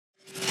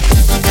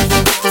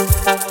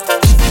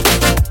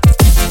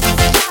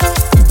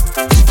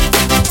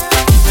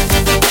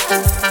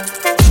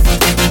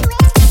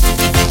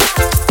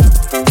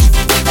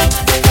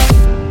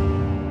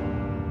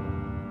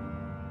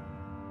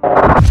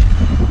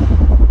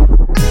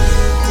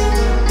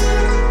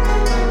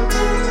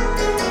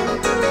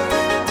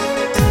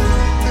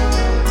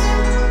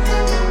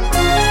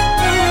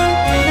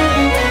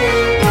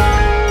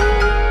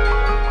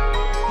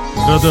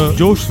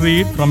Josh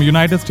Reed from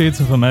United States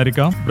of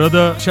America,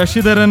 Brother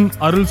Shashidharan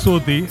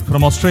Arulsoti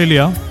from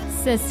Australia,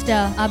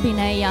 Sister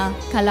Abhinaya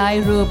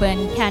Kalai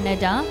Ruben,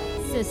 Canada,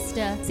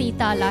 Sister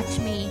Sita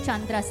Lakshmi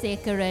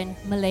Chandrasekharan,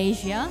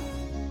 Malaysia.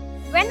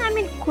 When I'm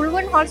in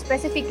Kulwan Hall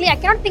specifically, I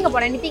cannot think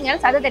about anything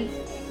else other than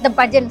the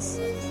bhajans.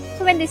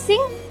 So when they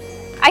sing,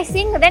 I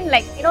sing. Then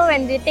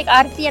when they take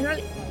aarti and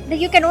all,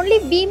 you can only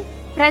be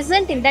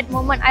present in that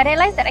moment. I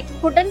realized that I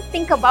couldn't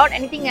think about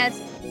anything else.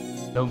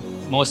 The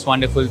most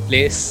wonderful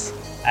place,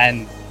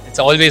 and it's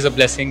always a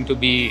blessing to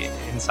be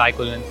in Sai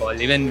Hall.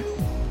 Even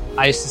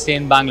I used to stay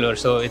in Bangalore,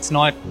 so it's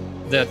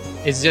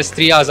just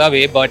 3 hours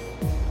away, but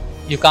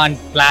you can't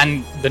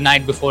plan the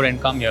night before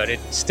and come here. It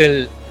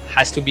still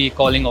has to be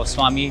calling of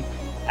Swami,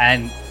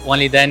 and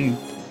only then,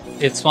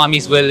 if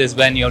Swami's will is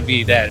when you'll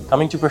be there.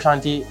 Coming to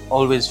Prasanthi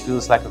always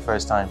feels like the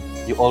first time.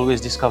 You always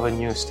discover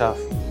new stuff.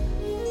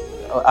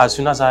 As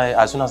soon as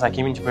I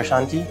came into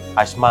Prasanthi,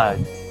 I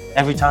smiled.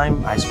 Every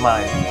time I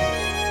smiled.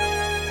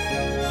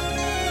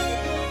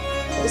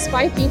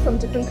 Despite being from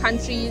different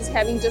countries,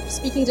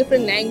 speaking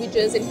different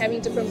languages and having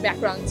different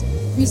backgrounds,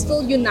 we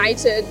still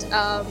united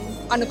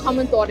on a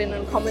common thought and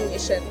on a common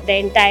mission. The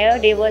entire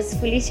day was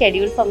fully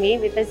scheduled for me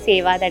with a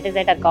seva, that is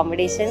at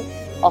accommodation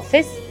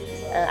office.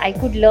 I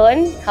could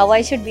learn how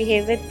I should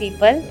behave with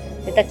people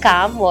with a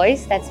calm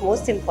voice, that's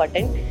most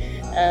important.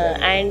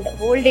 And the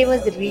whole day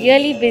was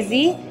really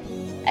busy.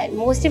 And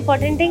most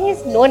important thing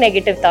is no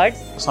negative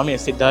thoughts. Swami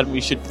has said Dharma, we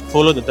should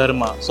follow the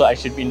Dharma. So I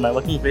should be in my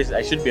working place,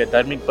 I should be a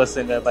dharmic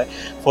person whereby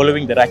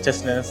following the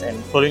righteousness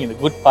and following the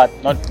good path,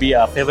 not be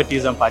a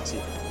favoritism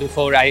party.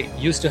 Before I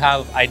used to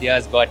have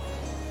ideas, but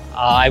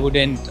I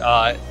wouldn't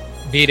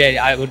be ready.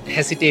 I would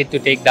hesitate to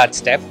take that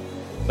step.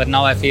 But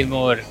now I feel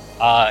more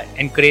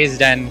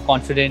encouraged and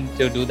confident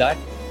to do that.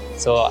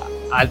 So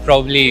I'll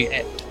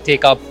probably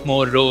take up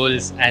more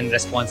roles and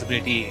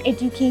responsibility.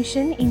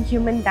 Education in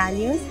human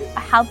values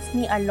helps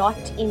me a lot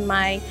in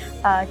my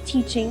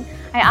teaching.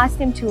 I ask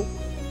them to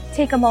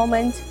take a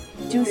moment,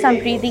 do some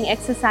breathing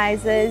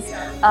exercises,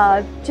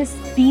 just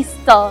be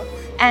still,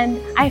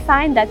 and I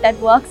find that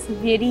works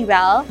very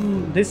well.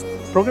 This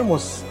program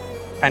was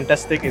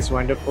fantastic, it's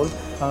wonderful.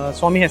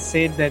 Swami has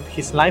said that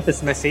his life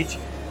is message,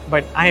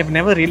 but I have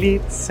never really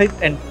sit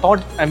and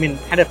thought,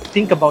 had a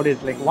think about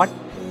it, like what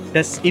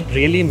does it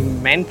really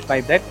meant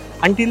by that,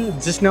 until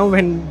just now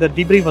when the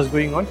debrief was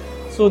going on.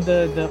 So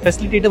the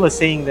facilitator was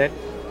saying that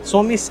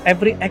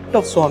every act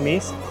of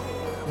Swami's,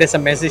 there's a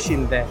message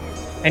in there,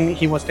 and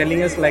he was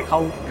telling us like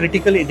how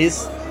critical it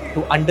is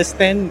to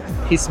understand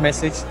his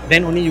message.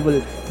 Then only you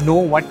will know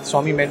what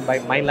Swami meant by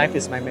my life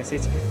is my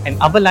message, and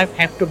our life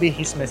have to be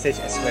his message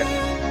as well.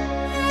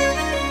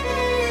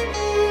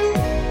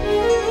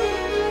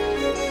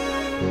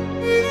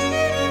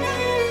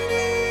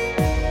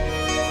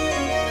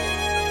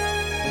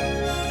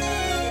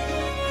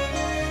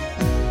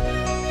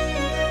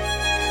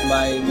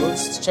 My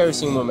most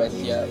cherishing moment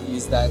here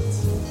is that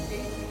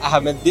I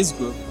have met this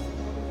group.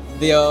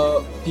 They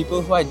are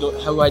people who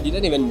I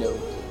didn't even know.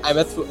 I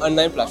met through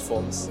online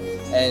platforms,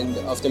 and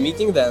after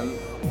meeting them,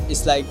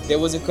 it's like there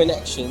was a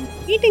connection.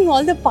 Meeting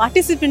all the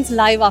participants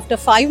live after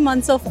 5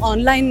 months of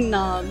online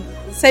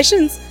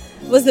sessions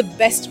was the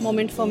best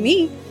moment for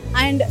me.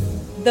 And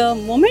the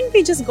moment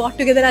we just got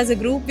together as a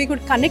group, we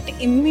could connect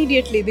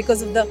immediately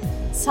because of the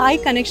Sai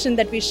connection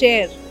that we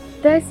share.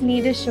 This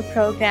leadership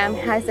program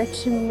has a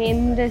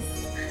tremendous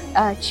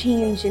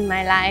change in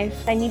my life.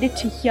 I needed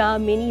to hear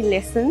many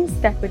lessons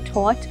that were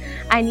taught.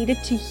 I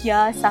needed to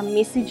hear some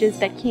messages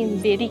that came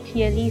very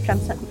clearly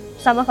from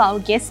some of our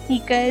guest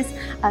speakers,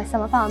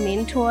 some of our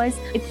mentors.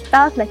 It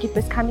felt like it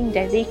was coming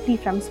directly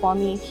from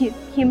Swami,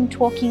 him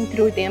talking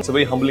through them. It's a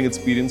very humbling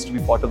experience to be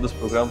part of this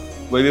program,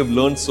 where we have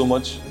learned so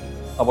much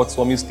about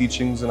Swami's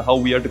teachings and how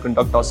we are to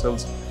conduct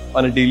ourselves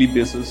on a daily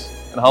basis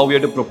and how we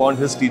are to propound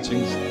his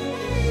teachings.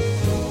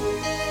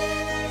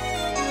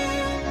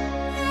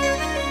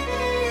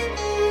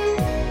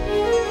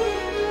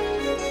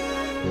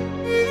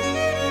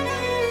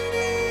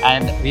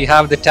 And we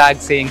have the tag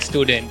saying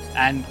student,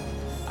 and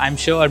I'm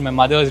sure my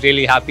mother is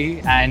really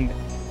happy, and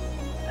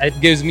it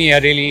gives me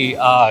a really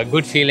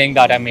good feeling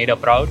that I made her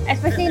proud.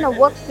 Especially in a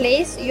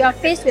workplace, you are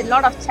faced with a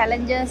lot of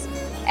challenges,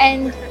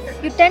 and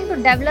you tend to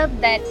develop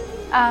that,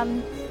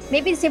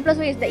 maybe the simplest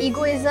way is the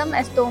egoism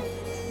as to,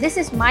 this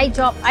is my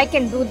job, I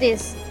can do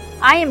this,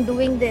 I am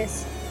doing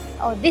this,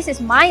 or this is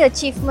my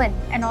achievement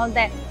and all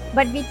that.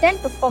 But we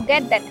tend to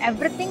forget that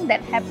everything that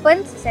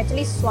happens is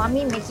actually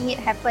Swami making it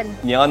happen.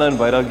 Jnana and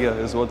Vairagya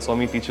is what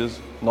Swami teaches,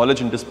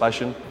 knowledge and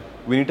dispassion.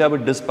 We need to have a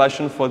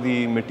dispassion for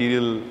the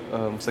material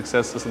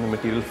successes and the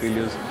material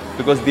failures,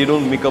 because they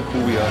don't make up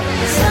who we are.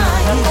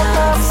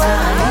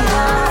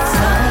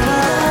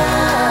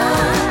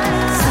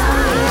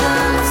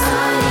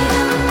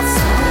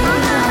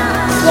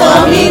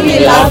 Swami,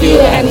 we love you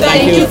and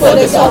thank you for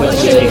this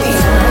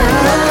opportunity.